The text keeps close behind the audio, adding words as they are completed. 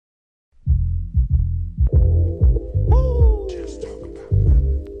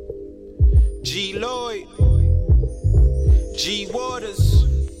G Lloyd, G Waters,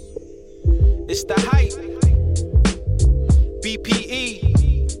 it's the hype. BPE,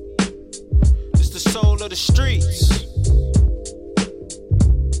 it's the soul of the streets.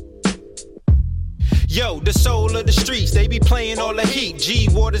 Yo, the soul of the streets, they be playing all the heat. G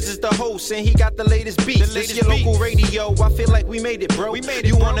Waters is the host and he got the latest beats. This your local radio, I feel like we made it, bro.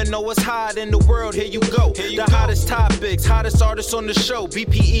 You wanna know what's hot in the world, here you go. The hottest topics, hottest artists on the show.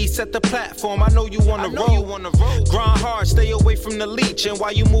 BPE set the platform, I know you wanna roll. Grind hard, stay away from the leech. And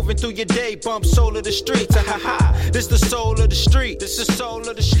while you moving through your day, bump soul of the streets. Ha ha ha, this the soul of the street. This the soul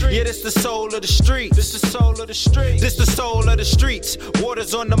of the street. Yeah, this the soul of the street. This the soul of the street. This the soul of the streets.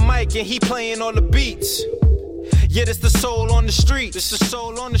 Waters on the mic and he playing all the beats. Yeah, this the soul on the street. This the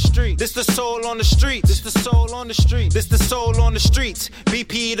soul on the street. This the soul on the street. This the soul on the street. This the soul on the streets.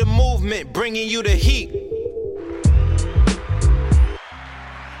 BP the movement, bringing you the heat.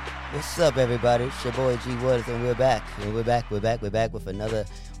 What's up, everybody? It's your boy G Waters, and we're back. And we're back with another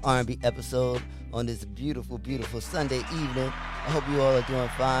R&B episode on this beautiful, beautiful Sunday evening. I hope you all are doing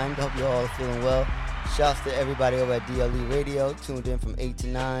fine. I hope you all are feeling well. Shouts to everybody over at DLE Radio, tuned in from 8 to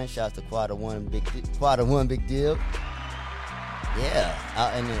 9. Shouts to Quad One, Big Deal. Yeah,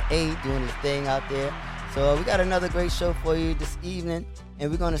 out in the A, doing his thing out there. So we got another great show for you this evening, and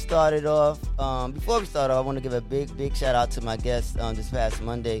we're going to start it off. Before we start off, I want to give a big shout out to my guest this past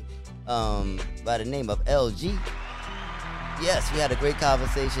Monday by the name of LG. Yes, we had a great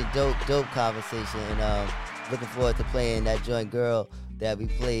conversation, dope conversation, and looking forward to playing that joint Girl that we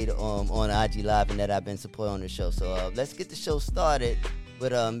played on IG Live and that I've been supporting on the show. So let's get the show started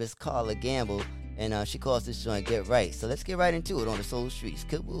with Miss Carla Gamble, and she calls this joint Get Right. So let's get right into it on the Soul Streets.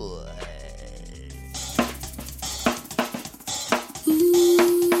 Good boy.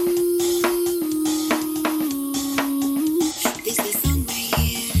 This is song right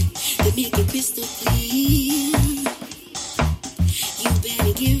here to make it crystal clear. You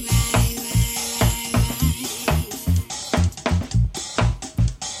better get right.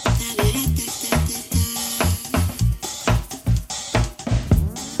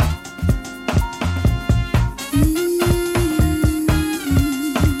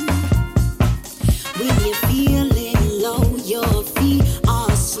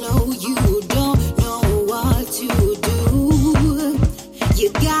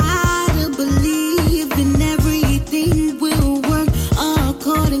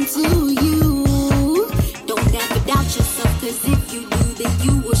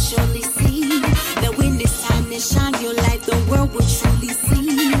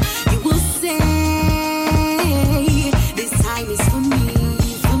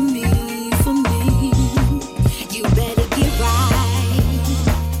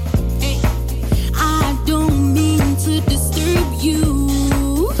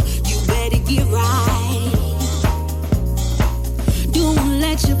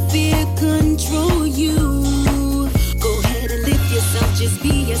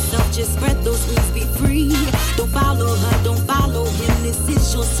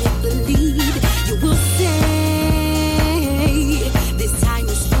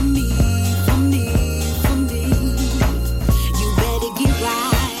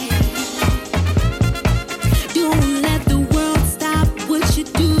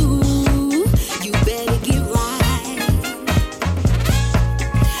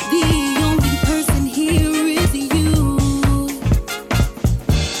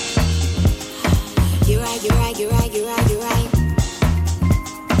 You're right.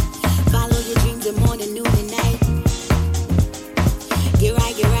 Follow your dreams in morning, noon, and night.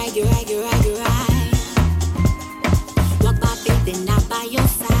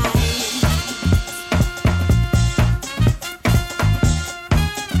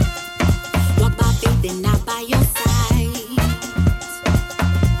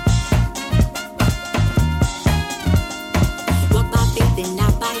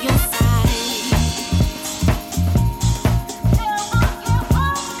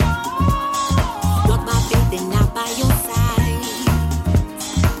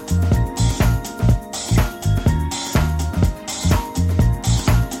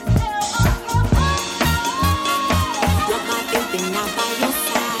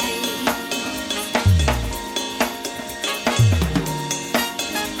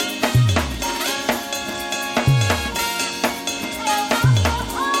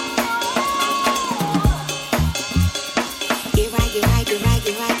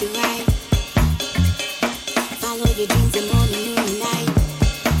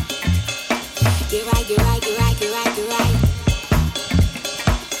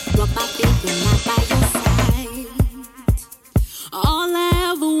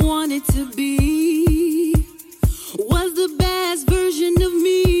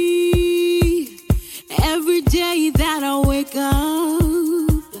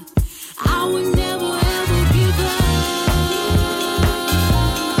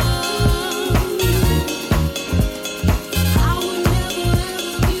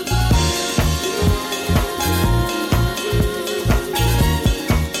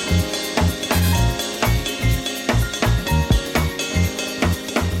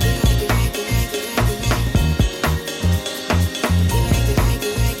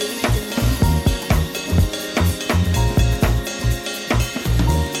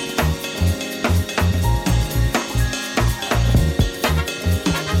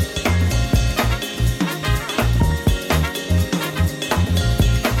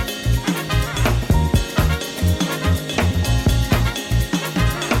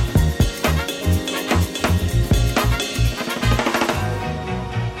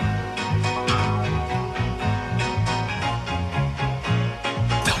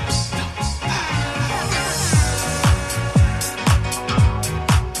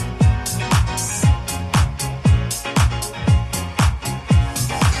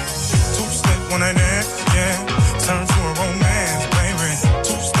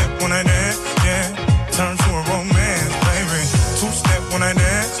 I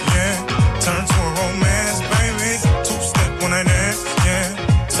dance, yeah. Turn to a romance, baby. Two-step when I dance, yeah.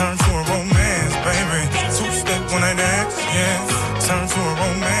 Turn to a romance, baby. Two-step when I dance, yeah. Turn to a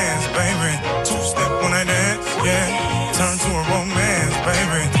romance, baby. Two-step when I dance, yeah. Turn to a romance,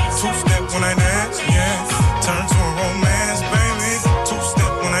 baby. Two-step when I dance, yeah. Turn to a romance, baby.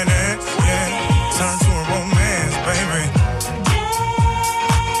 Two-step when I dance, yeah. Turn to a romance, baby.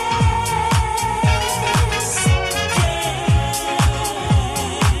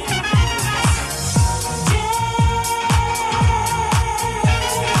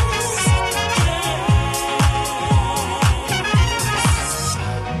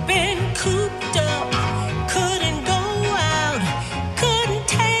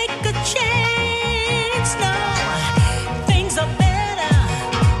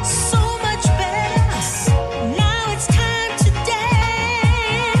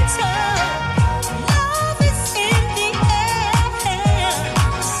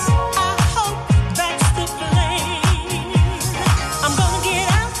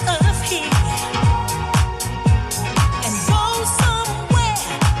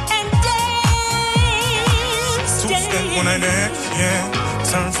 When I dance, yeah,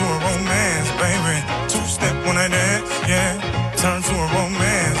 turn to a romance, baby. Two-step when I dance, yeah, turn to a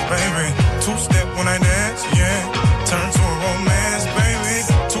romance, baby. Two-step when I dance, yeah, turn to a romance, baby.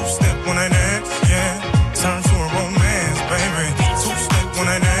 Two-step when I dance, yeah, turn to a romance, baby. Two-step when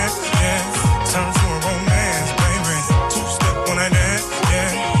I dance, yeah, turn to a romance, baby. Two-step when I dance,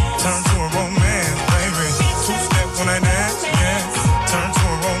 yeah, turn to a romance, baby. Two-step when I dance, yeah, turn to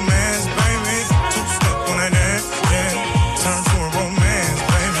a romance, baby. Two-step when I dance, yeah. Turn to a romance,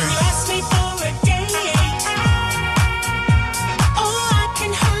 baby. You ask me for a date. Oh, I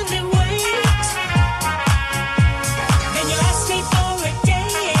can hardly wait. Then you ask me for a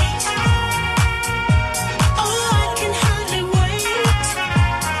date. Oh, I can hardly wait.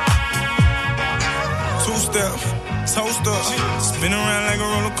 Two-step, toast up, spin around like a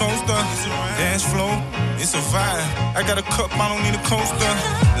roller coaster. Dance floor, it's a vibe. I got a cup, I don't need a coaster.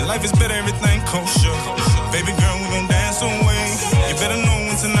 Life is better, everything kosher. Baby girl, we gon' dance away. You better know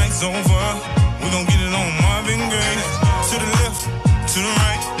when tonight's over. We gon' get it on Marvin Gaye. To the left, to the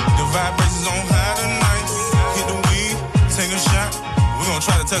right. The vibrations on high tonight. Hit the weed, take a shot. We gon'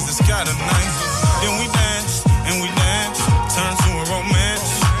 try to touch the sky tonight. Then we dance, and we dance. Turn to a romance.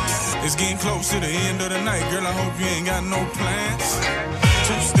 It's getting close to the end of the night. Girl, I hope you ain't got no plans.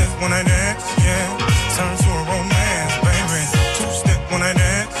 Two-step when I dance, yeah. Turn to a romance, baby. Two-step when I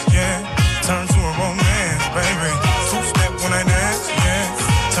dance, yeah. Turn to a romance, baby. Two-step when I dance, yeah.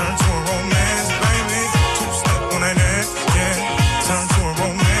 Turn to a romance, baby. Two-step when I dance, yeah. Turn to a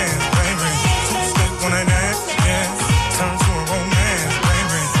romance, baby. Two-step when I dance, yeah. Turn to a romance,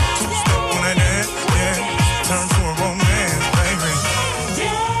 baby. Two-step when I dance, yeah. Turn to a romance, baby.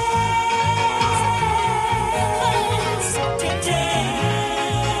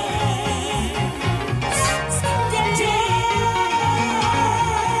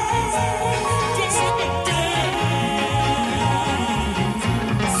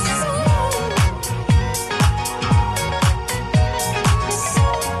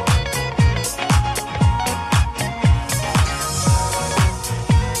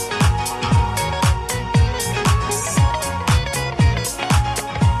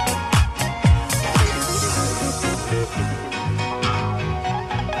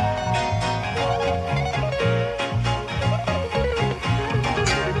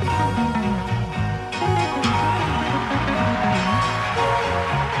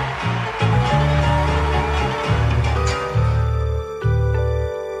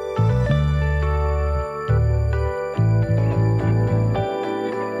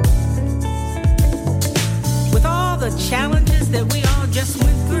 Challenges that we all just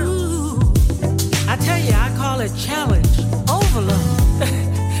went through. I tell you, I call it challenge overload.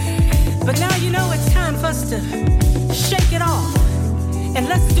 But now you know it's time for us to shake it off. And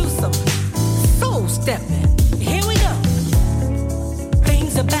let's do some soul stepping. Here we go.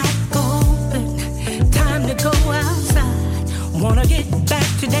 Things are back open. Time to go outside. Wanna get back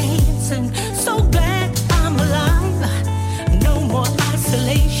to dancing. So glad I'm alive. No more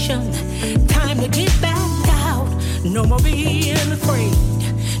isolation. Time to get back out. No more being afraid.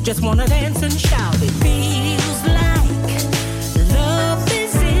 Just wanna dance and shout. It feels like love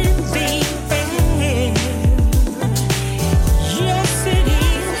is in the air. Yes, it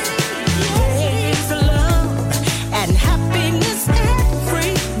is. There's love and happiness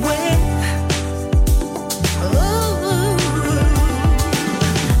everywhere. Ooh.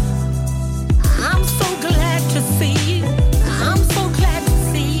 I'm so glad to see you. I'm so glad to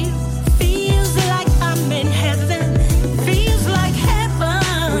see you. Feels like I'm in heaven. Feels like heaven.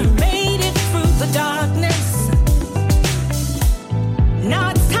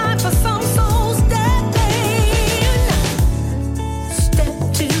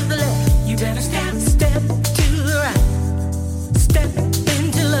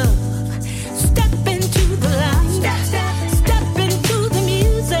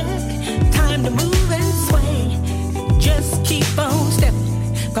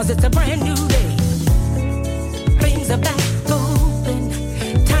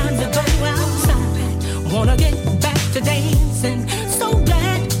 dancing. So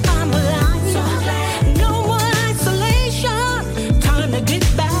glad I'm alive. So glad. No more isolation. Time to get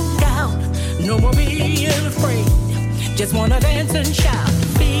back out. No more being afraid. Just wanna dance and shout.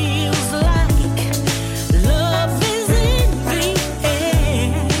 Feels like love is in the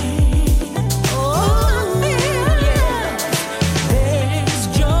air. Oh, yeah. There's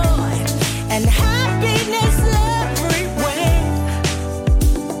joy and happiness everywhere.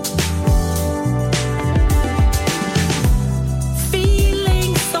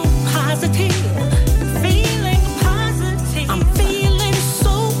 Feeling so positive. Feeling positive. I'm feeling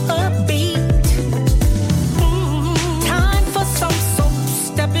so upbeat. Time for some soul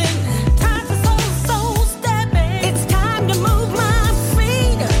stepping. Time for some soul stepping. It's time to move my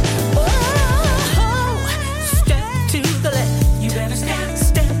feet. Oh, step to the left. You better step.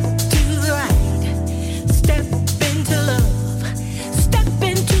 Step to the right. Step into love. Step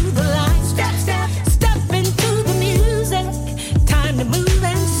into the light. Step, step, step into the music. Time to move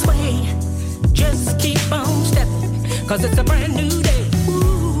and sway. Just keep on stepping, 'cause it's a brand new day.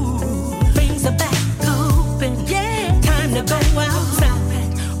 Ooh, things are back open. Yeah, time to go outside.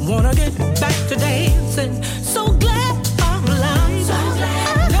 Wanna get back to dancing. So glad I'm alive. So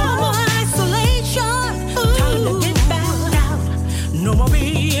glad. No more isolation. Time to get back out. No more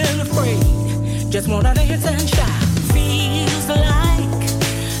being afraid. Just wanna dance and shout. Feels like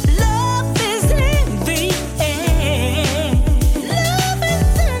love is in the air. Love is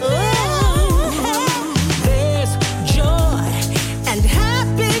in the air. There's joy and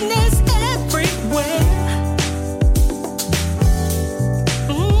happiness everywhere.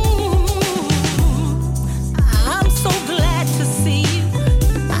 I'm so glad to see you.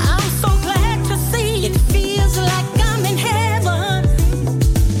 I'm so glad to see you. It feels like I'm in heaven.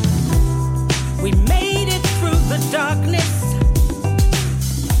 We made it through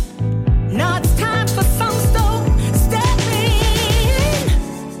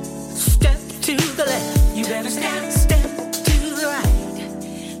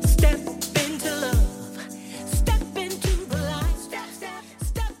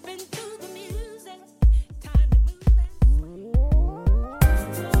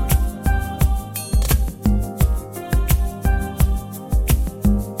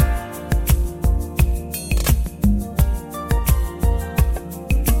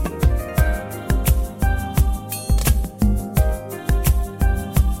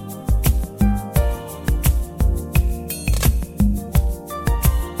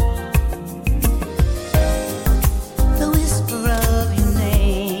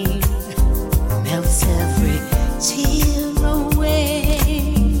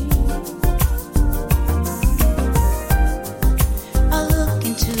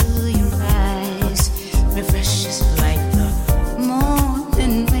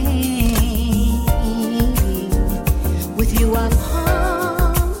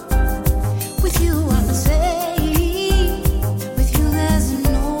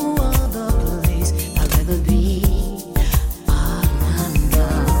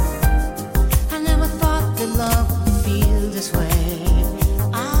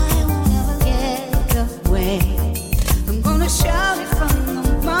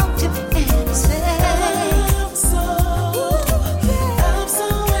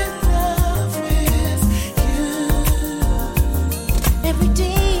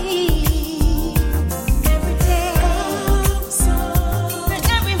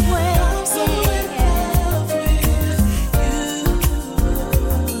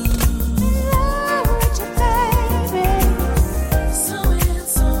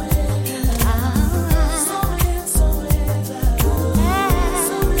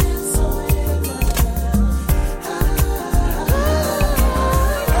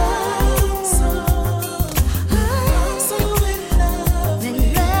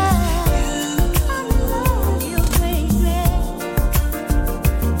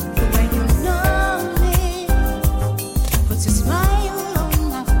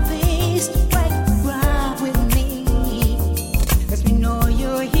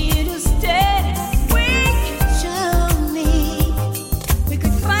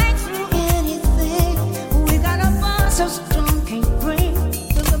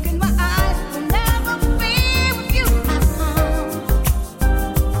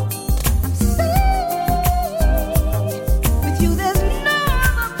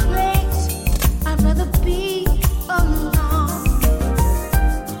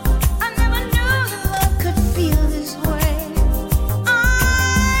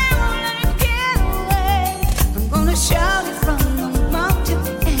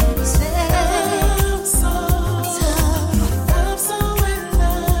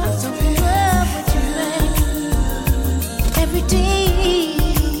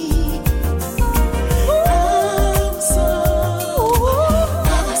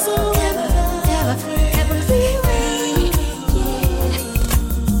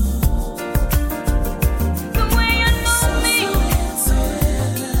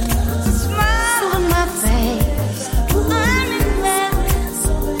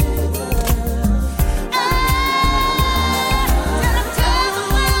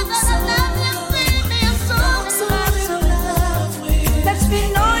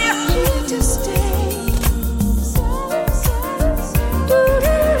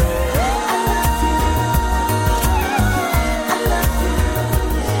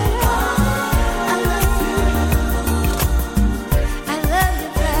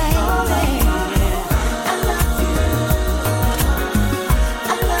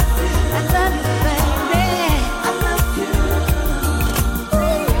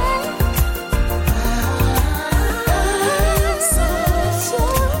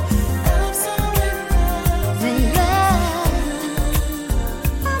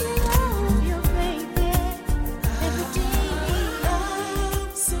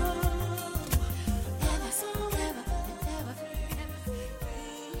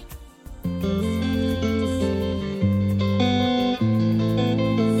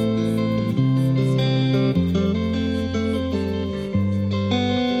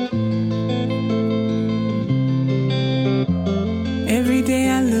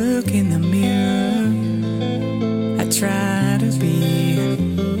look in the mirror, I try to be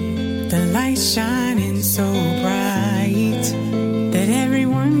the light shining so bright that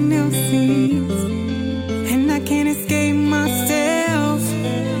everyone else sees, and I can't escape myself.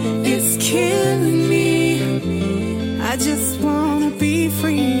 It's killing me. I just wanna be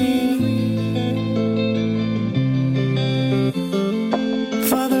free.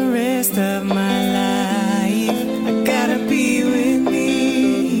 For the rest of my life, I gotta be with me.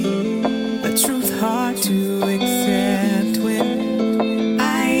 A truth hard to accept when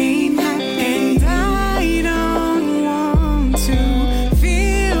I ain't happy. And I don't want to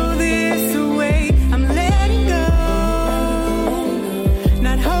feel this way. I'm letting go,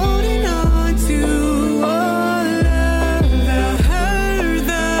 not holding on to all of the hurt,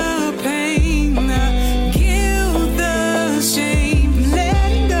 the pain, the guilt, the shame.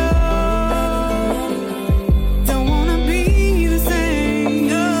 Letting go, don't wanna be the same.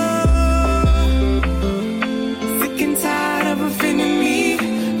 No. Sick and tired of offending me.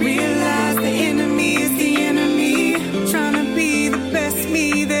 Realize the enemy is the enemy. Trying to be the best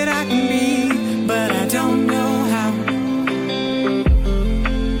me that I can be, but I don't know how.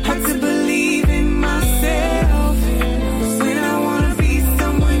 Hard to believe in myself when I wanna be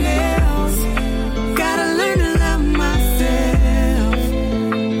someone else. Gotta learn to love myself.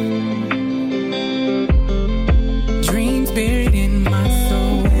 Dreams buried in my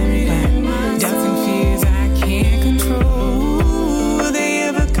soul, doubts and fears I can't control. Will they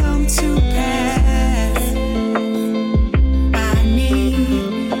ever come to pass? I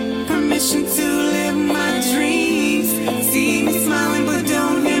need permission to live my dreams. See me smiling but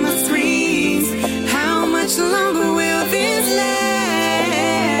don't hear my screams. How much longer will this last?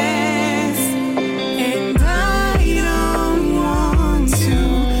 And I don't want to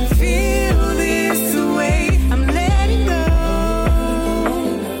feel this way. I'm letting go,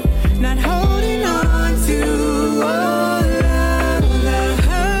 not holding on to all of the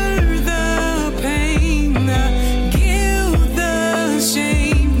hurt, the pain, the guilt, the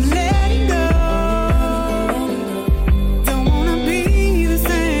shame. Letting go, don't wanna be the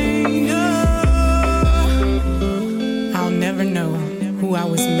same. No. I'll never know who I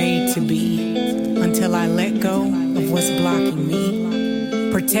was made to be until I let go of what's blocking me.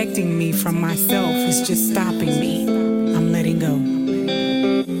 Protecting me from myself is just stopping me. I'm letting go.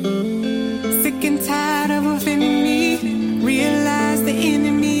 Sick and tired of offending me. Realize the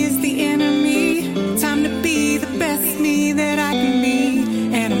enemy is the enemy. Time to be the best me that I can be,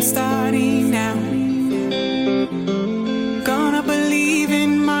 and I'm starting now. Gonna believe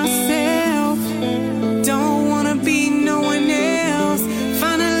in myself. Don't wanna be no one else.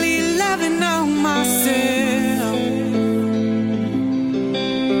 Finally loving all myself.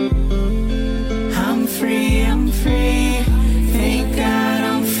 I'm free, I'm free. Thank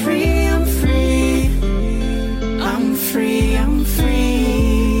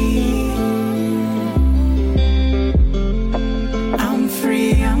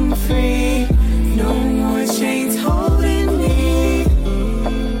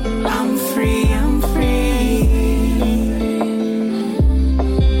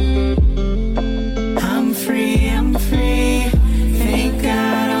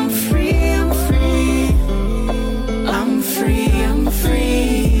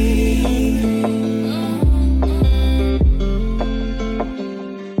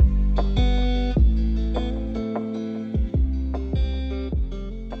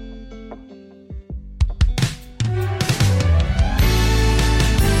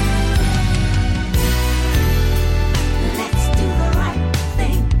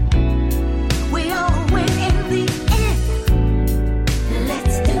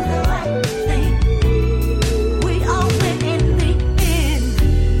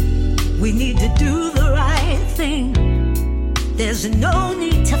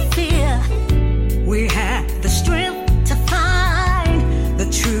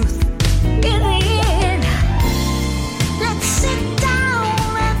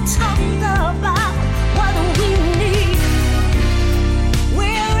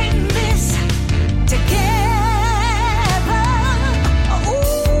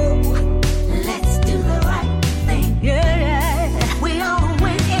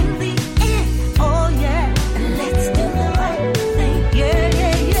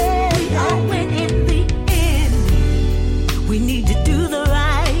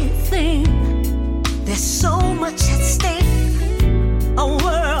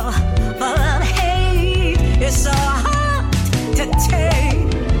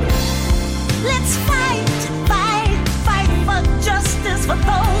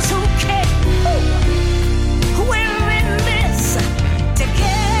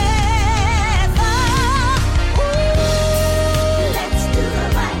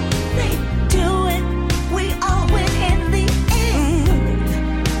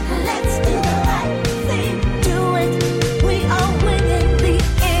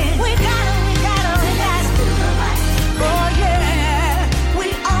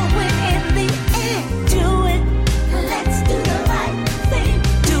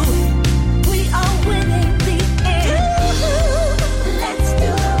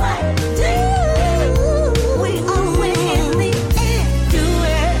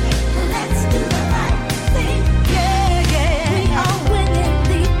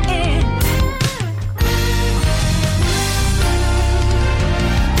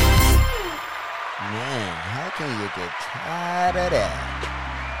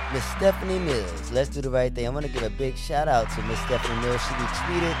Stephanie Mills. Let's do the right thing. I want to give a big shout out to Miss Stephanie Mills. She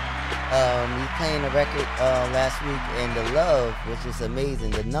retweeted me playing the record last week, and the love was just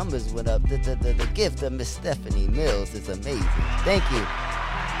amazing. The numbers went up. The gift of Miss Stephanie Mills is amazing. Thank you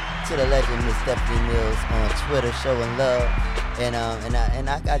to the legend Miss Stephanie Mills on Twitter, showing love. And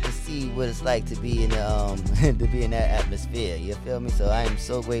I got to see what it's like to be in to be in that atmosphere. You feel me? So I am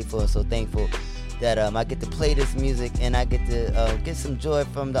so grateful and so thankful that I get to play this music, and I get to get some joy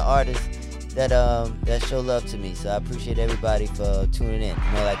from the artists that show love to me. So I appreciate everybody for tuning in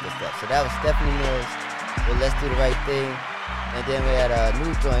and all that good stuff. So that was Stephanie Mills with Let's Do the Right Thing. And then we had a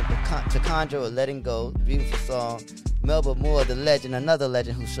new joint, Takandra with Letting Go, beautiful song. Melba Moore, the legend, another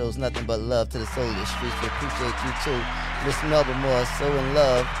legend who shows nothing but love to the soul of the streets. We appreciate you too, Miss Melba Moore, so in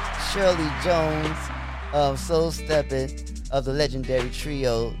love. Shirley Jones, Soul Steppin' of the legendary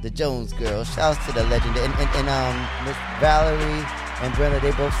trio, the Jones Girls. Shouts to the legend. And Miss Valerie and Brenda,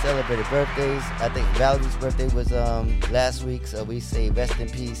 they both celebrated birthdays. I think Valerie's birthday was last week, so we say rest in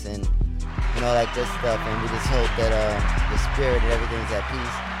peace and all that good stuff. And we just hope that the spirit and everything's at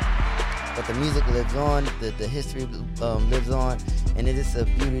peace. But the music lives on, the history lives on, and it is a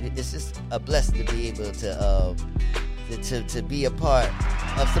beauty. It's just a blessing to be able to be a part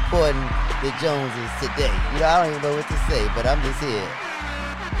of supporting the Joneses today. I don't even know what to say, but I'm just here.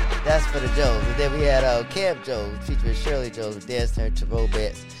 That's for the Jones. And then we had Camp Jones featuring Shirley Jones with Dance Turn to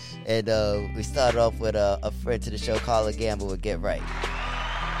Romance, and we started off with a friend to the show, Carla Gamble, with Get Right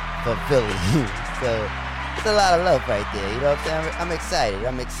from Philly. So it's a lot of love right there, you know what I'm saying?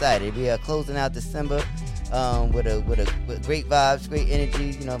 I'm excited. We are closing out December with great vibes, great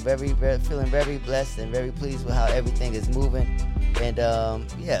energy, feeling very blessed and very pleased with how everything is moving. And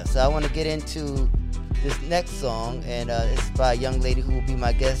so I want to get into this next song, and it's by a young lady who will be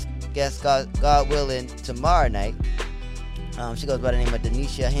my guest God willing, tomorrow night. She goes by the name of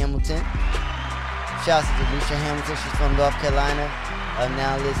Denisha Hamilton. Shouts to Denisha Hamilton. She's from North Carolina.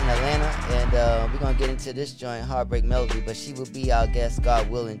 Now lives in Atlanta, and we're going to get into this joint, Heartbreak Melody, but she will be our guest, God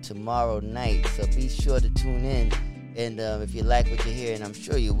willing, tomorrow night, so be sure to tune in, and if you like what you hear, and I'm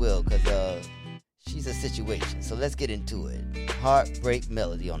sure you will, because she's a situation. So let's get into it. Heartbreak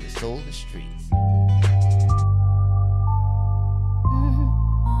Melody on the Soul of the Streets.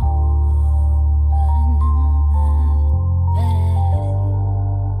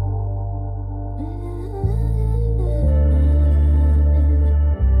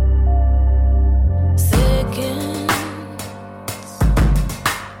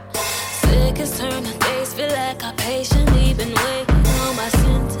 Turn the days, feel like I patiently been waiting on my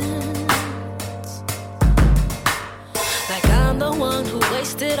sentence. Like I'm the one who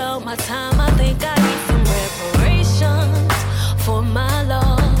wasted all my time. I think I need some reparations for my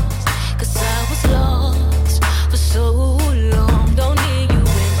loss, 'cause I was lost for so long. Don't need you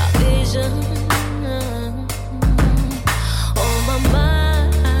in my vision, on my mind.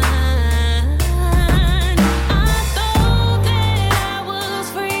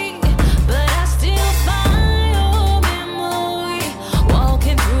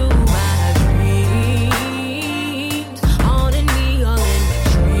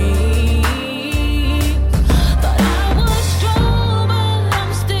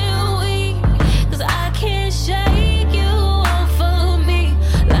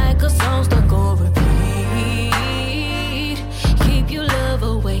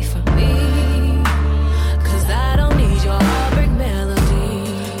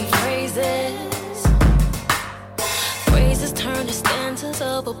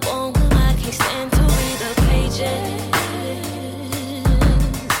 Of a poem, I can't stand to read the pages.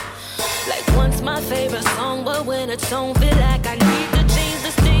 Like once my favorite song, but when it don't feel like I need to change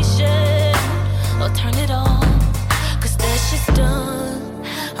the station or turn it off, 'cause that shit's done.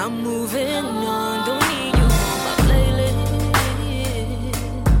 I'm moving on, don't need you on my playlist.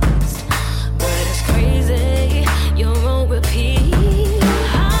 But it's crazy, you're on repeat.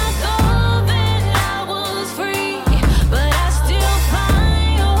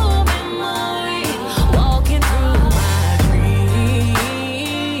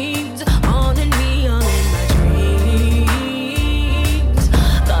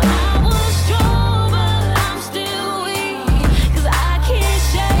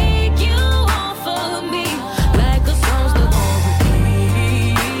 For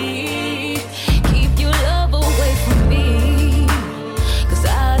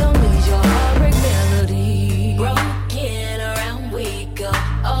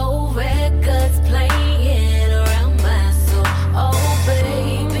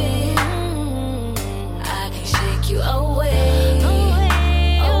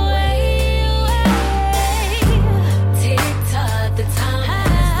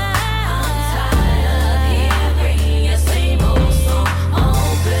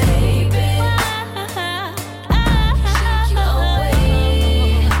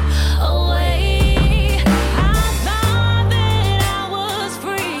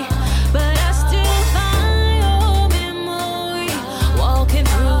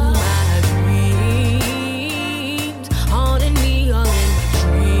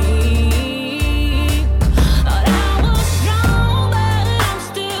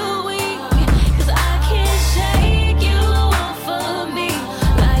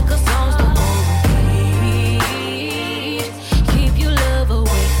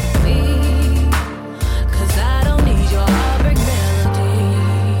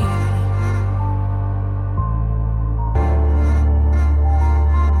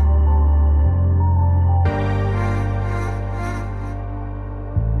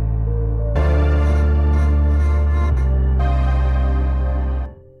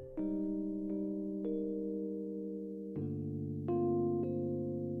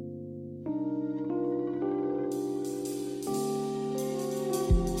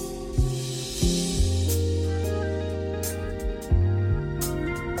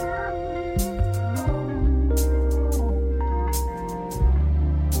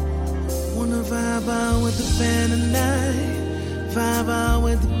Vibe out with the band tonight. Vibe out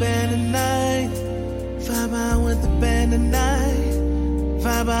with the band tonight. Vibe out with the band tonight.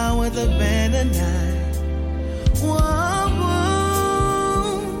 Vibe out with the band tonight. Whoa,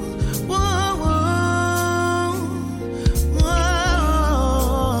 whoa, whoa, whoa,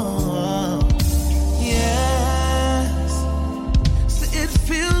 whoa. Yes, so it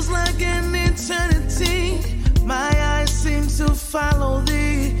feels like an eternity. My eyes seem to follow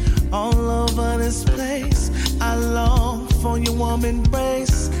thee all over this place. I long for your warm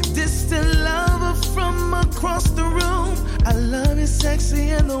embrace. Distant lover from across the room. I love you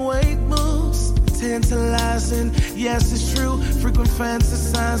sexy and the way it moves. Tantalizing, yes it's true. Frequent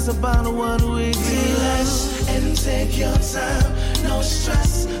fantasize about what we do. Relax and take your time. No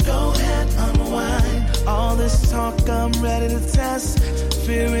stress, go ahead, unwind. All this talk I'm ready to test.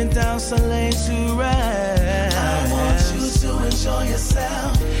 Fear and doubt, so lay to rest. I want you to enjoy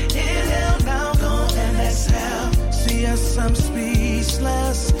yourself. Inhale, now go and exhale. See us, I'm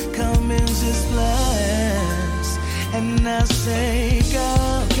speechless. Come and just bless. And I say,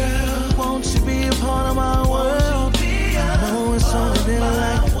 girl, won't you be a part of my world? I know it's only been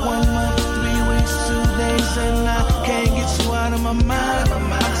like 1 month, 3 weeks, 2 days, and I can't get you out of my mind.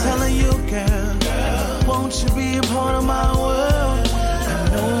 I'm telling you, girl, won't you be a part of my world? I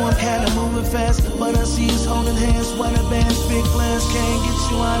know I'm kinda moving fast, but I see us holding hands, weather bands, big plans, can't get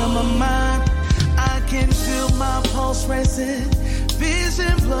you out of my mind. I can feel my pulse racing,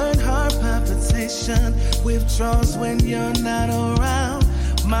 vision blurred, heart palpitation, withdraws when you're not around.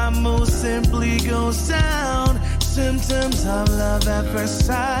 My mood simply goes down. Symptoms of love at first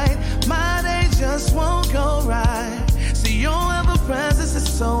sight. My day just won't go right. See your ever presence is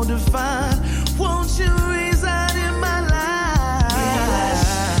so divine. Won't you reside in my life? Relax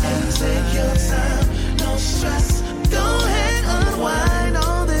and take your time. No stress. Go ahead, unwind.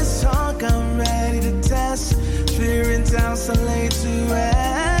 All this talk I'm ready to test. Fear and doubt, so lay to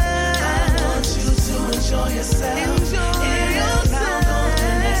rest. I want you to enjoy yourself. Enjoy yourself. Now go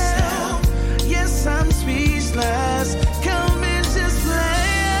and exhale. Yes, I'm speechless. Come and just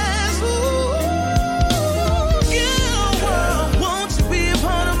bless. Ooh, yeah, world. Won't you be a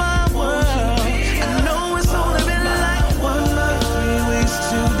part of my world? I know it's only been like 1 month, 3 weeks,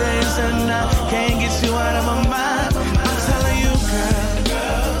 2 days, and I can't get you out of my mind. I'm telling you, girl,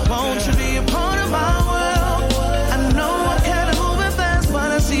 won't you be a part of my world? I know I'm kinda moving fast, but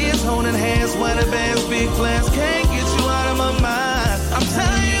I see us holding hands, weather bands, big plans, can't get you out of my mind. I'm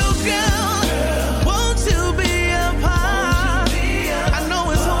telling you, girl, won't you be a part? I know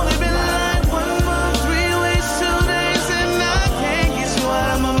it's only been like 1 month, 3 weeks, 2 days, and I can't get you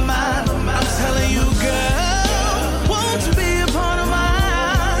out of my mind. I'm telling you, girl, won't you be a part of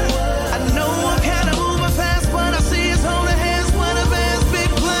mine? I know I'm kinda moving fast, but I see us holding hands, weather bands,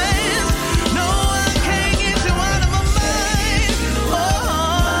 big plans. No, I can't get you out of my mind. Oh,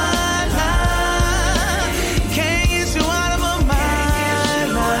 I can't get you out of my mind.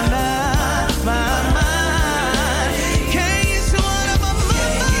 My mind. Can't get you out of my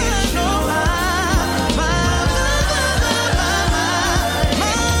mind. No,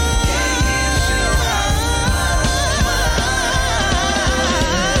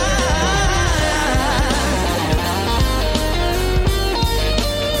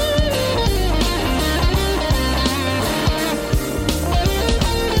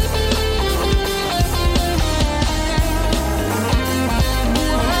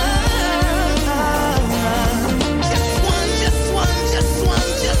 just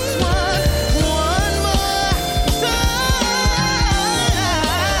one more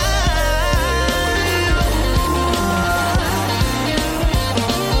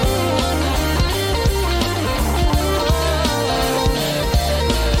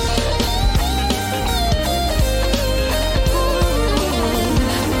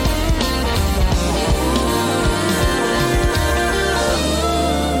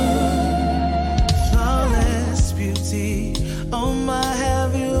flawless beauty. Oh my,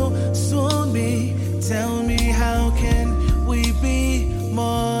 have you swooned me? Tell me, how can we be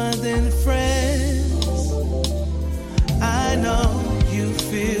more than friends? I know you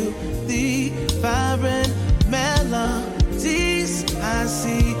feel the vibrant melodies I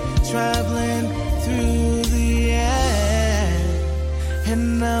see traveling through the air.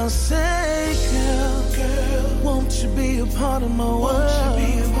 And I'll say, girl, won't you be a part of my world?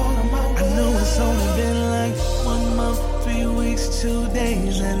 I know it's only been like 1 month, 3 weeks, 2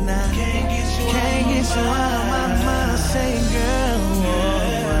 days, and I can't get you out of my mind. Say, girl,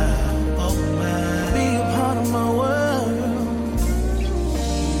 be a part of my world.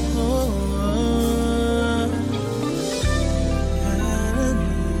 Oh,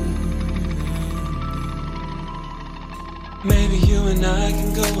 maybe you and I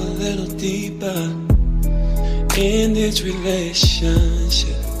can go a little deeper in this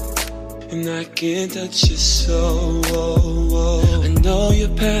relationship. And I can touch your soul. I know your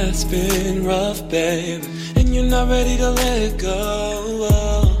past's been rough, babe, and you're not ready to let it go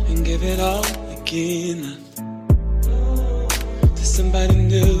and give it all again to somebody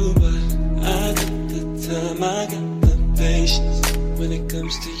new. But I got the time, I got the patience when it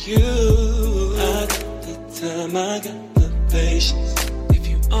comes to you. I got the time, I got the patience. If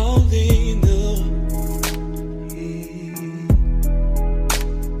you only knew.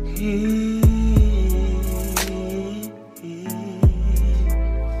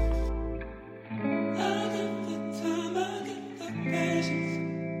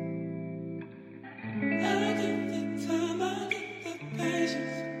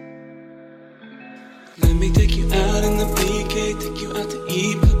 Let me take you out in the BK, take you out to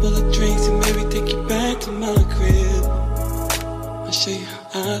eat, couple of drinks, and maybe take you back to my crib. I'll show you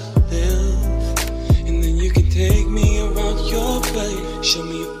how I live, and then you can take me around your place. Show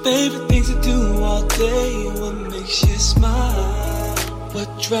me your favorite things to do all day, what makes you smile, what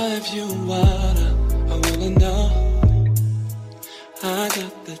drives you wild. I wanna know. I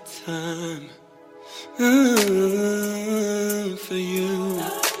got the time for you.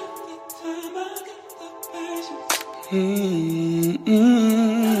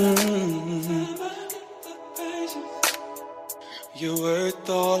 You're worth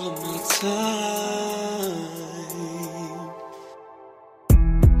all of my time.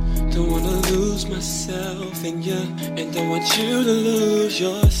 Don't wanna lose myself in you, and don't want you to lose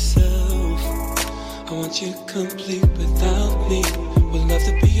yourself. I want you complete without me. Would love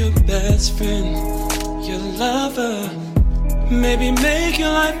to be your best friend, your lover. Maybe make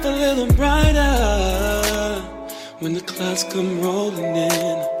your life a little brighter when the clouds come rolling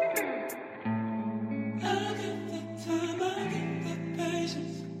in. I got the time, I got the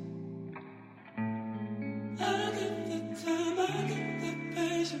patience. I got the time, I got the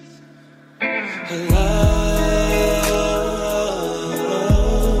patience. Love,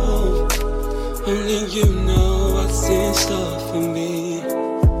 only you know what's in store for me.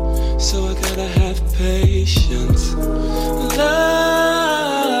 So I gotta have patience.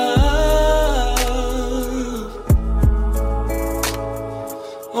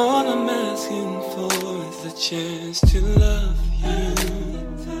 All I'm asking for is a chance to love you. I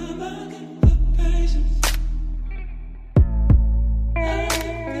got the patience. I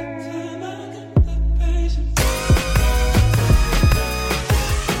got the time, I got the patience.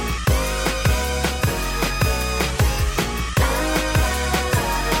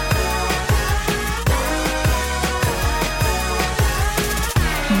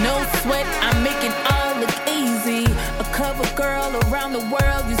 No sweat, I'm making all look easy. A cover girl around the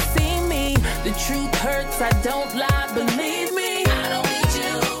world, you see me. The truth hurts, I don't lie, believe me. I don't need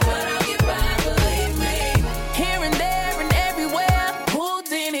you, but I'll get by, believe me. Here and there and everywhere,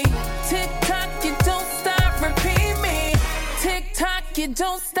 Houdini. Tick tock, you don't stop, repeat me. Tick tock, you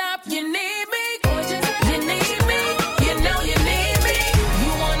don't stop, you need me. You need me, you know you need me.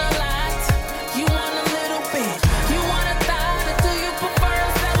 You want a lot, you want a little bit. You want a thought, or do you prefer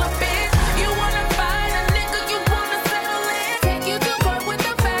a celibate? You wanna find a nigga, you wanna settle in. Take you to court with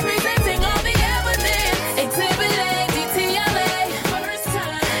the facts, presenting all the evidence. Exhibit A, DTLA, first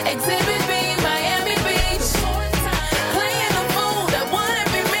time. Exhibit B, Miami Beach, fourth time. Playing the fool that wouldn't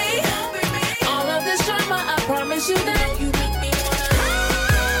be me. All of this drama, I promise you that you make me wanna.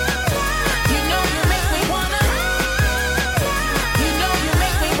 You know you make me wanna. You know you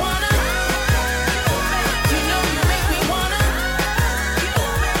make me wanna. You know you make me wanna.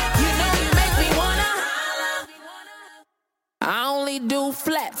 You know you make me wanna. I only do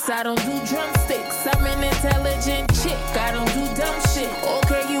flats, I don't do drumsticks. I'm an intelligent chick, I don't do dumb shit.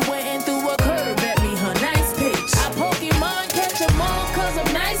 Okay, you went and threw a curve at me, huh? Nice pitch. I Pokemon catch 'em all 'cause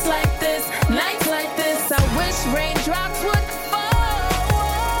I'm nice like this. Nights like this, I wish raindrops would fall.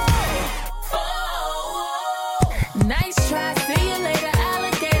 Nice try, see you later,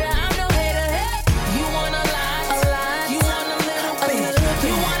 alligator. I'm no hater. Hey, you want a lot, you want a little bit.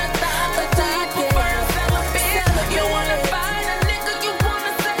 You want a thought, or do you prefer a celibate? You wanna find a nigga, you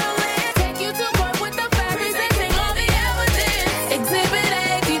wanna settle in. Take you to court with the facts, presenting all the evidence. Exhibit A,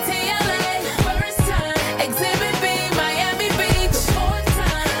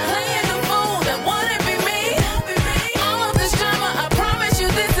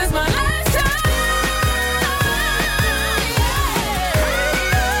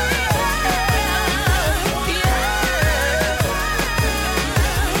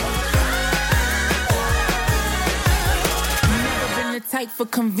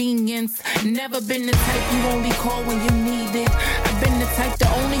 convenience. Never been the type you only call when you need it. I've been the type to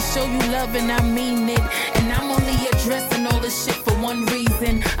only show you love and I mean it. And I'm only addressing all this shit for one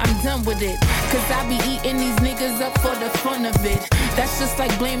reason. I'm done with it. Cause I be eating these niggas up for the fun of it. That's just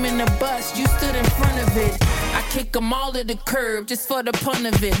like blaming the bus, you stood in front of it. I kick them all to the curb just for the pun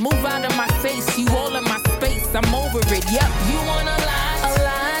of it. Move out of my face, you all in my space, I'm over it. Yep, you want a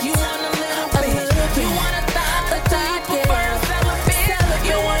lot, you want a little bit, you want a thought, you prefer a celibate,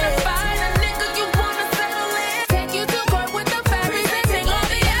 you want to find a nigga, you want to settle in. Take you to court with the facts, presenting all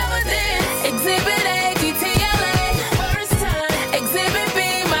the evidence. Exhibit A, DTLA, first time. Exhibit B,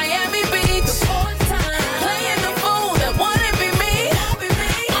 Miami Beach, the fourth time. Playing the fool that wouldn't be me.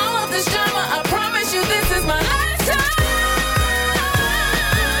 All of this drama, I promise you this is my lifetime.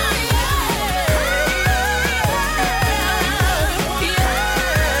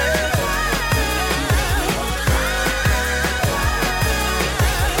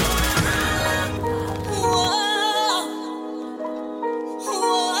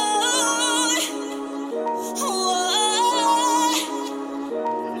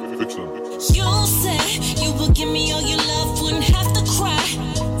 You said you would give me all your love, wouldn't have to cry.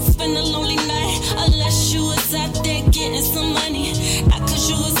 Spend a lonely night, unless you was out there getting some money. Not cause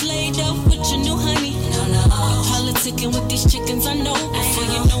you was laid up with your new honey. No. You politicking with these chickens, I know. Before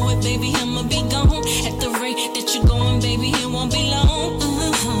you know it, baby, I'ma be gone. At the rate that you're going, baby, it won't be long.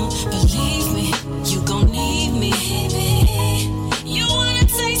 Believe me, you gon' need me. You wanna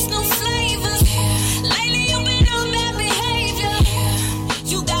taste new flavors. Lately you been on bad behavior.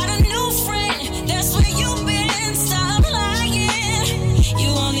 You got a new friend, that's where you been. Stop lying. You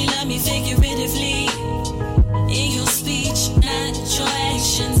only love me figuratively. In your speech, not your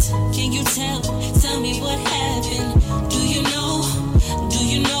actions. Can you tell me what happened? Do you know?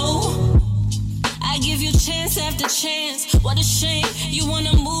 I give you chance after chance. What a shame, you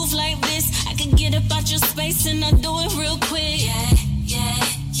wanna move like this. I could get up out your space and I do it real quick. Yeah.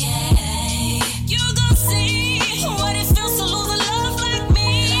 You gon' see what it feels to lose a love like me.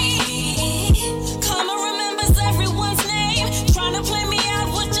 Karma remembers everyone's name. Tryna play me out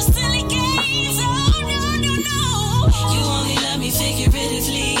with your silly games. Oh, no. You only love me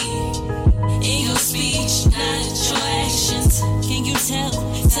figuratively. In your speech, not your actions. Can you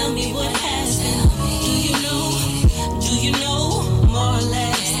tell me what happened? Do you know? More or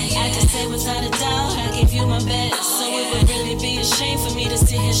less. I can say without a doubt, I give you my best. So it would really be a shame for me to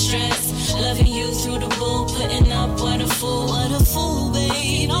sit here stressed. Loving you through the bull, putting up what a fool,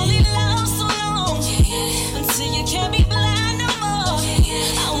 babe. Only love so long, until you can't be blind no more.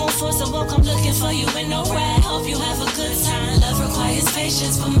 I won't force a walk, I'm looking for you in no ride. Hope you have a good time. Love requires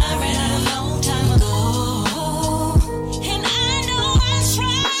patience, but mine ran out a long time ago. And I know I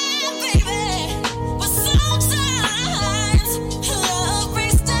tried, baby, but sometimes love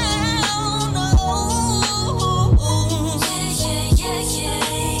breaks down.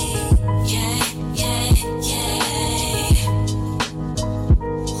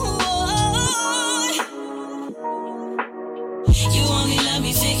 You only love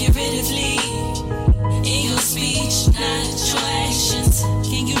me figuratively. In your speech, not your actions.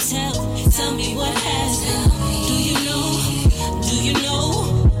 Can you tell me what happened? Do you know?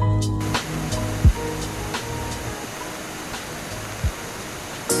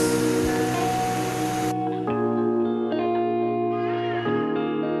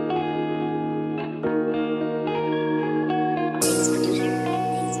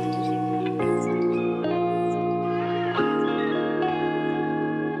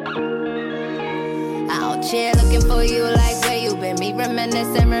 Out here looking for you like where you been. Me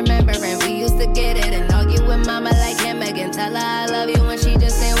reminiscing, remembering we used to get it and argue with mama like him again. Tell her I love you when she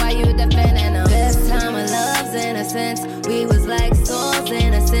just say why you defending them. Best time of love's innocence. We was like souls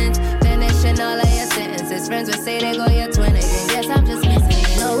in a sense. Finishing all of your sentences. Friends would say they go your twin again. Guess I'm just missing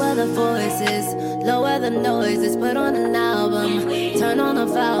it. Lower the voices, lower the noises. Put on an album, turn on the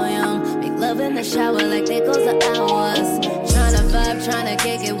volume. Make love in the shower like they goes the hours. Tryna vibe, tryna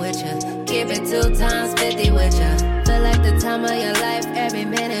kick it with ya. Keep it 2 times 50 with ya. Feel like the time of your life, every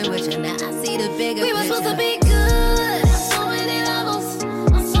minute with ya. Now I see the bigger picture. We were supposed to be good on so many levels.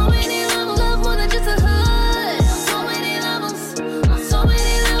 On so many levels. Love more than just a hood. On so many levels. On so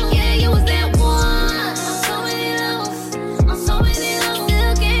many levels. Yeah, you was that one. On so many levels. On so many levels.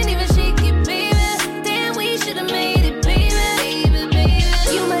 Still can't even shake it, baby. Damn, we should've made it, baby.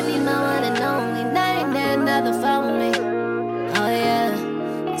 You might be my one and only. Now ain't there another for me. Oh yeah.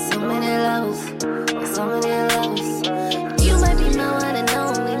 So many levels, so many levels. You might be my one and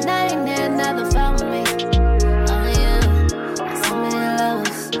only. Now ain't there another for me. Oh yeah, so many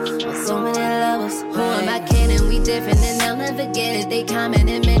levels, so many levels. Who am I kidding? We different and I'll never get it. They be common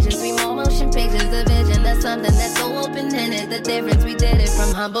in mentions. We more motion pictures, the vision. That's something that's so open-ended. The difference, we did it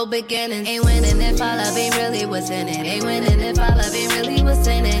from humble beginnings. Ain't winning if our love ain't really what's in it. Ain't winning if our love ain't really what's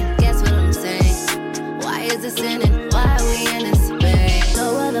in it. Guess what I'm saying? Why is it sinning? Why are we in this space?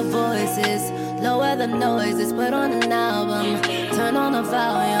 Lower the voices, lower the noises. Put on an album, turn on the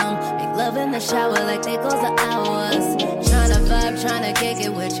volume. Make love in the shower like they goes the hours. Tryna vibe, tryna kick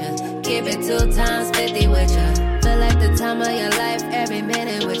it with ya. Keep it 2 times 50 with ya. Feel like the time of your life, every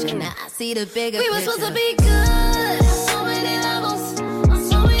minute with ya. Now I see the bigger picture. We were supposed to be good on so many levels, on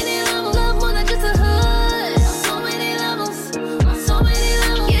so many levels. Love more than just a hood, on so many levels, on so many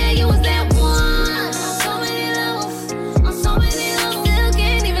levels. Yeah, you was that one, on so many levels, on so many levels. Still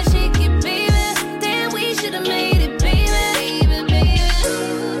can't even shake it, baby. Damn, we should've made it, baby, baby, baby.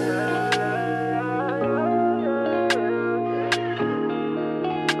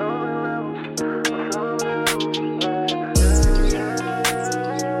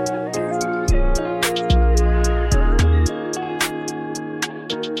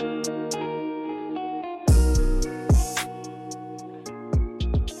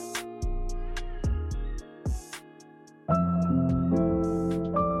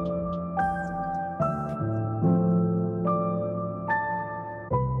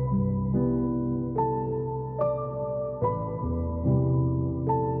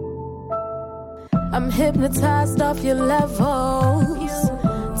 I'm hypnotized off your levels.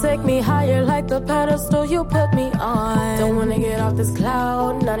 Take me higher like the pedestal you put me on. Don't wanna get off this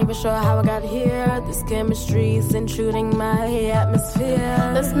cloud, not even sure how I got here. This chemistry's intruding my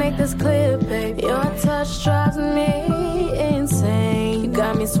atmosphere. Let's make this clear, baby. Your touch drives me insane. You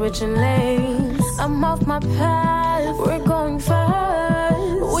got me switching lanes. I'm off my path, we're going fast.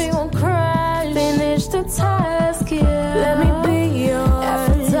 We won't crash, finish the task, yeah. Let me be your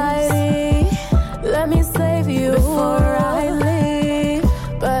Aphrodite. Let me save you before I leave.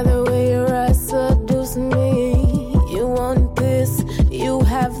 By the way your eyes seduce me. You want this, you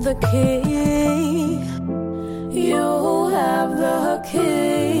have the key. You have the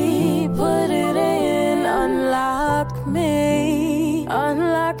key. Put it in, unlock me.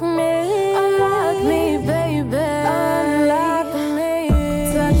 Unlock me. Unlock me, baby. Unlock me.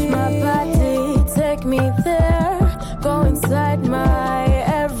 Touch my body, take me there. Go inside my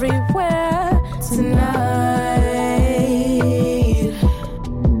everywhere. Tonight,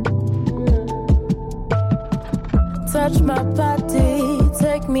 touch my body,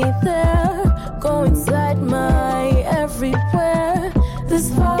 take me there. Go inside my everywhere. This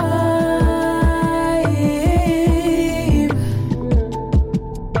vibe.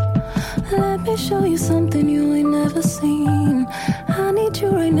 Let me show you something you ain't never seen. I need you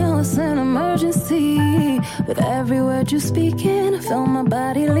right now, it's an emergency. With every word you speaking, I feel my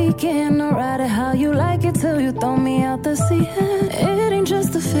body leaking. I'll ride it how you like it till you throw me out the sea. It ain't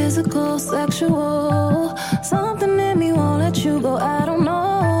just the physical, sexual. Something in me won't let you go, I don't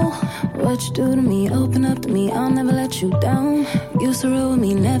know what you do to me, open up to me, I'll never let you down. Used to roll with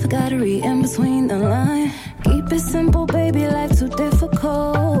me, never gotta read in between the line. Keep it simple, baby, life too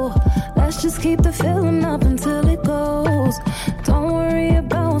difficult. Let's just keep the feeling up until it goes. Don't worry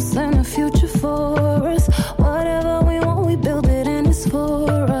about what's in the future for us. Whatever we want, we build it and it's for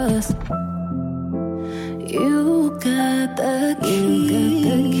us. You got the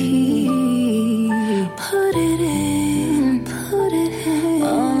key. Put it in, put it in.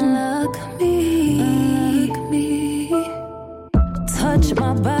 Unlock me, unlock me. Touch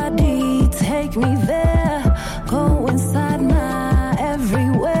my body, take me there. Go inside my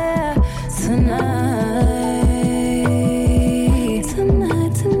everywhere. Tonight,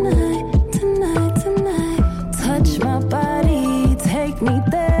 tonight, tonight, tonight, tonight. Touch my body, take me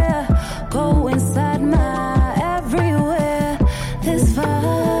there. Go inside my everywhere. This vibe,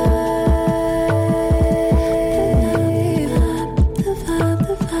 the vibe,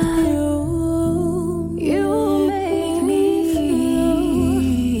 the vibe. You make me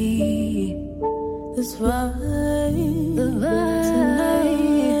feel this vibe, the vibe.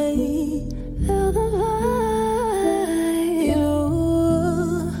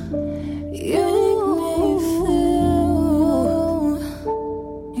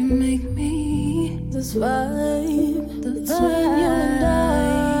 Vibe, the vibe, you and I,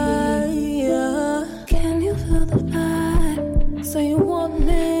 yeah. Can you feel the vibe? Say you want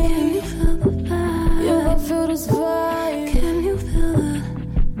me. Can you feel the vibe? You can feel this vibe. Can you feel it?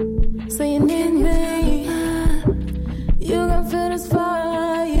 Say you need me. You can feel this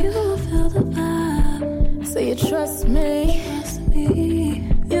vibe. You can feel the vibe. Say you trust me. Trust me.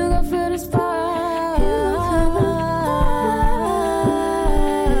 You can feel this vibe.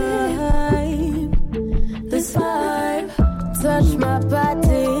 Touch my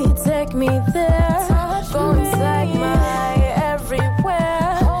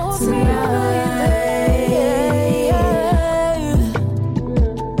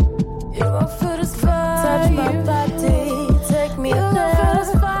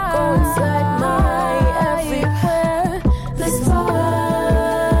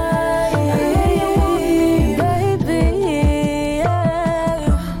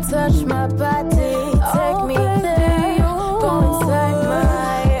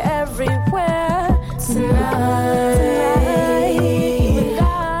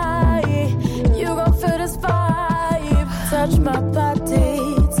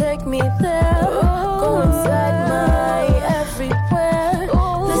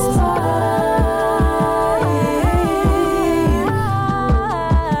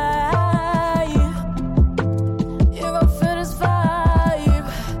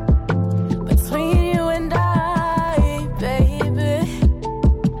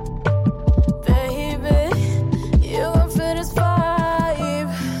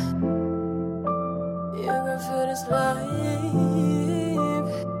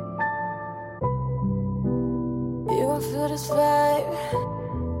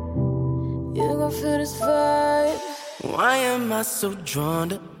don't feel this vibe. Why am I so drawn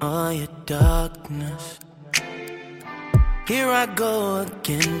to all your darkness? Here I go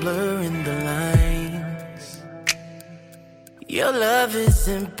again, blurring the lines. Your love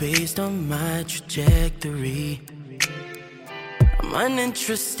isn't based on my trajectory. I'm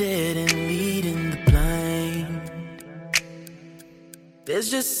uninterested in leading the blind. There's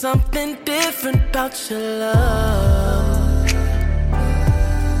just something different about your love.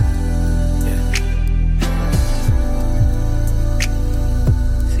 Yeah.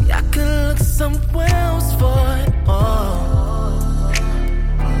 See, I could look somewhere else for it all.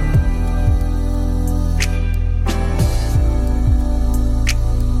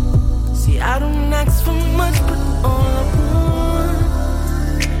 See, I don't ask for much, but all I want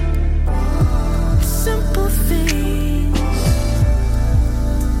is simple things.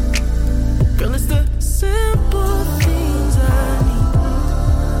 Girl, it's the simple things I need.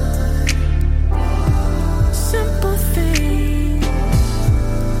 Simple things.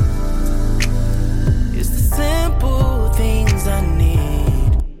 It's the simple things I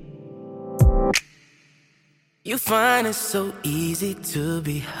need. You find it so easy to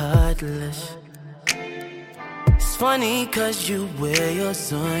be heartless. It's funny cause you wear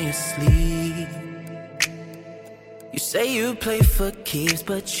yours on your sleeve. You say you play for keeps,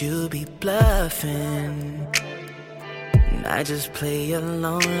 but you be bluffing. And I just play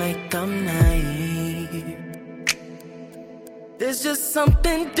along like I'm naive. There's just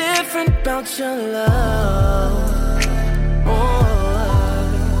something different about your love. Oh.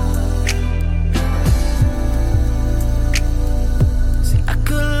 See, I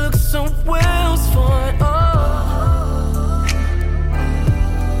could look somewhere else for it all.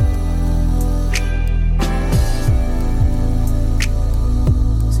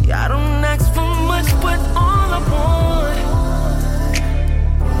 I don't ask for much, but all I want,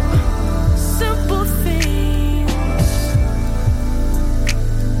 simple things.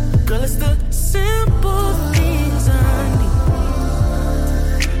 Girl, it's the simple things I need.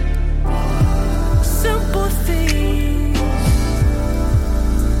 Simple things.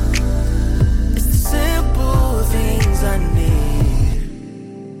 It's the simple things I need.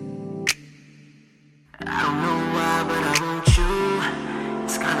 I don't know why, but I want you.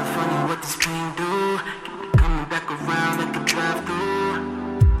 It's kinda funny what this pain do. Keep me coming back around like a drive-through.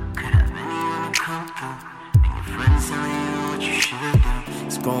 Could have anyone come through, and your friends telling you what you should do.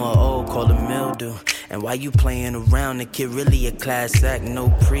 It's growing old, call it mildew. And while you playing around, the kid really a class act, no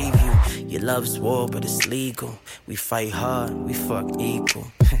preview. Your love's war, but it's legal. We fight hard, we fuck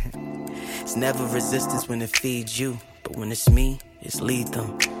equal. It's never resistance when it feeds you, but when it's me, it's lethal.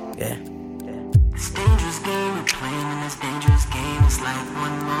 Yeah. This dangerous game we're playing in this dangerous game. It's like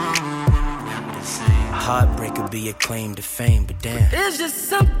one more move and we're never the same. Heartbreak could be a claim to fame, but damn, there's just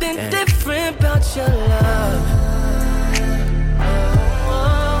something different about your love.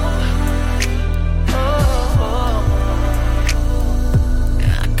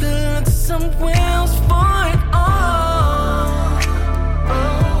 I could look somewhere else for it all.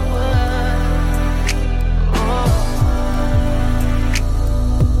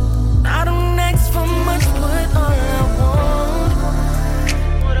 I don't ask for much, but all I want,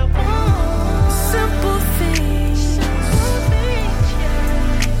 what I want, simple things.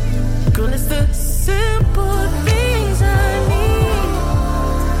 Girl, it's the simple things I need.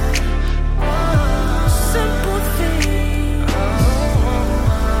 Simple things.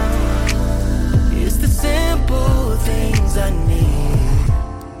 It's the simple things I need.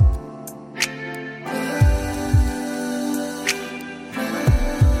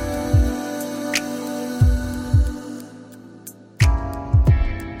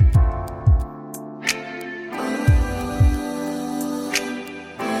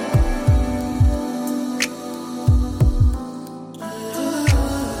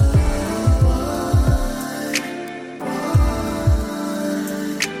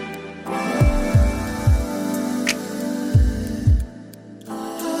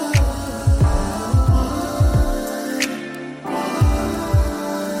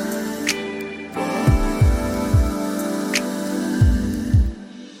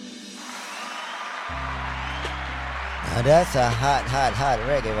 That's a hot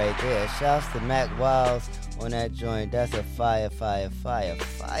reggae right there. Shouts to Mac Wiles on that joint. That's a fire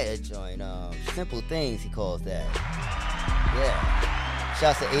joint. Simple things, he calls that. Yeah.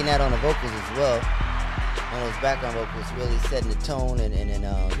 Shouts to A-Nat on the vocals as well. One of those background vocals really setting the tone and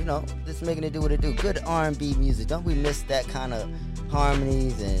you know, just making it do what it do. Good R&B music. Don't we miss that kind of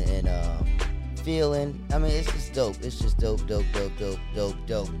harmonies and feeling? I mean, it's just dope. It's just dope.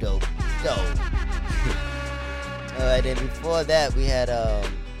 Alright, then before that we had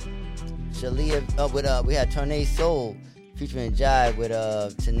Shalia, we had Tornado Soul featuring Jive with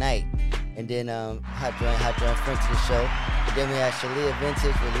Tonight, and then Hot Joint French to the show. And then we had Shalia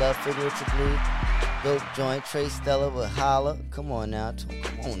Vintage with Love Figuratively, Dope Joint, Trey Stella with Holla. Come on now.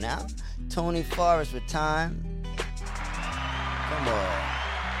 Tony Forrest with Time. Come on.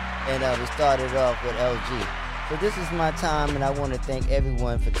 And we started off with LG. So this is my time, and I want to thank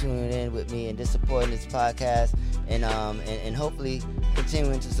everyone for tuning in with me and just supporting this podcast, and hopefully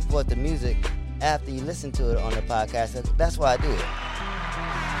continuing to support the music after you listen to it on the podcast. That's why I do it.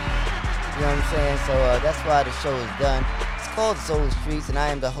 You know what I'm saying? So that's why the show is done. It's called Soul of the Streets, and I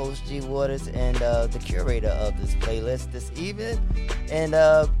am the host, G Waters, and the curator of this playlist this evening. And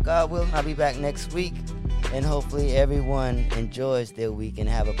God willing, I'll be back next week. And hopefully everyone enjoys their week and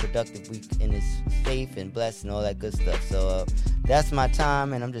have a productive week and is safe and blessed and all that good stuff. So that's my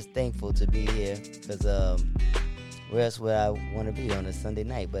time, and I'm just thankful to be here because where else would I want to be on a Sunday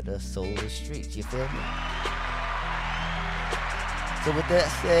night but the Soul of the Streets, you feel me? So with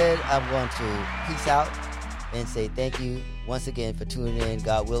that said, I'm going to peace out and say thank you once again for tuning in.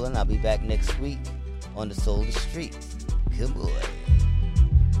 God willing, I'll be back next week on the Soul of the Streets. Good boy.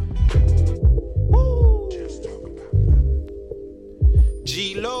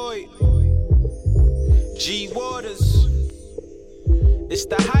 G Lloyd, G Waters, it's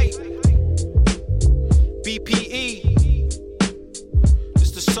the hype, BPE,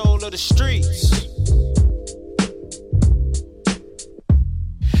 it's the soul of the streets.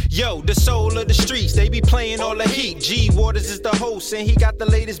 Yo, the soul of the streets, they be playing all the heat. G Waters is the host, and he got the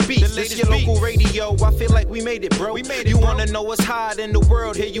latest beats. This your local radio, I feel like we made it, bro. You wanna know what's hot in the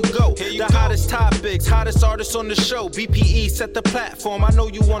world, here you go. The hottest topics, hottest artists on the show. BPE set the platform, I know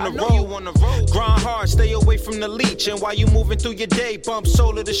you wanna roll. Grind hard, stay away from the leech. And while you moving through your day, bump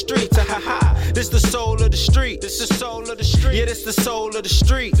soul of the streets. This the soul of the street. This the soul of the street. Yeah, this the soul of the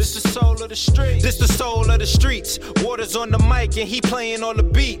street. This the soul of the street. This the soul of the streets. Waters on the mic, and he playing all the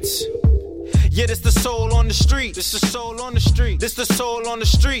beats. Yeah, this the soul on the street. This the soul on the street. This the soul on the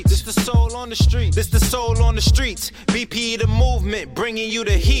street. This the soul on the street. This the soul on the streets. BP the movement, bringing you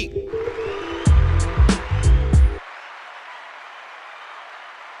the heat.